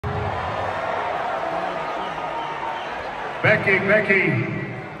Becky,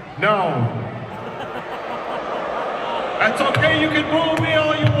 no. That's okay, you can boo me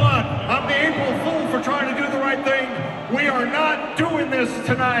all you want. I'm the April Fool for trying to do the right thing. We are not doing this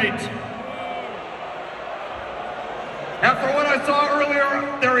tonight. After what I saw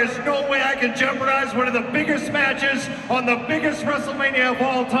earlier, there is no way I can jeopardize one of the biggest matches on the biggest WrestleMania of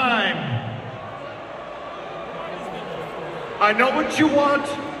all time. I know what you want.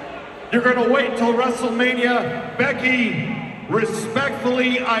 You're gonna wait till WrestleMania. Becky,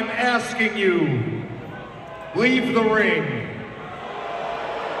 respectfully, I'm asking you, leave the ring.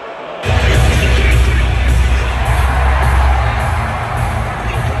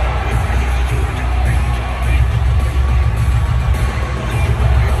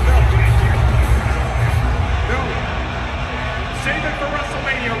 Save it for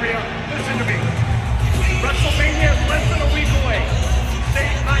WrestleMania, Rhea. Listen to me. WrestleMania is less than a week away.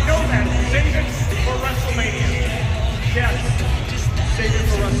 I know that. Save it for WrestleMania. Yes. Save it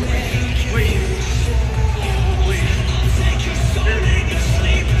for WrestleMania. Please.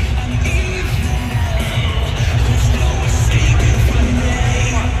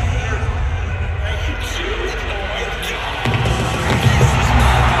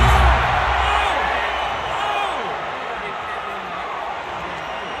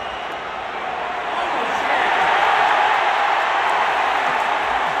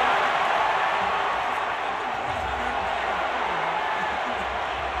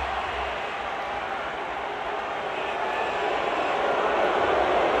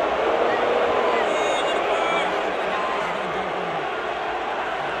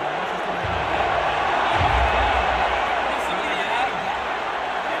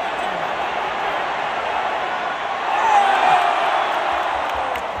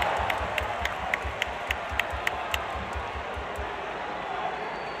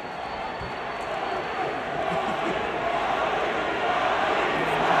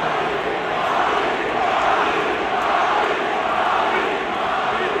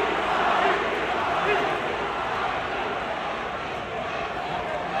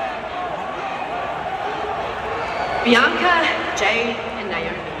 Bianca, Jade, and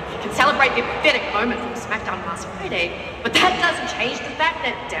Naomi can celebrate the pathetic moment from SmackDown last Friday, but that doesn't change the fact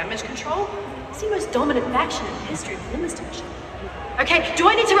that Damage Control is the most dominant faction in the history of the women's division. Okay, do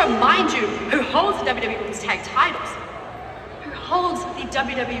I need to remind you who holds the WWE Women's Tag titles? Who holds the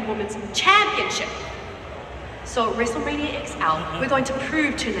WWE Women's Championship? So at WrestleMania XL, we're going to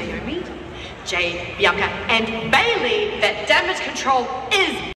prove to Naomi, Jade, Bianca, and Bayley that Damage Control is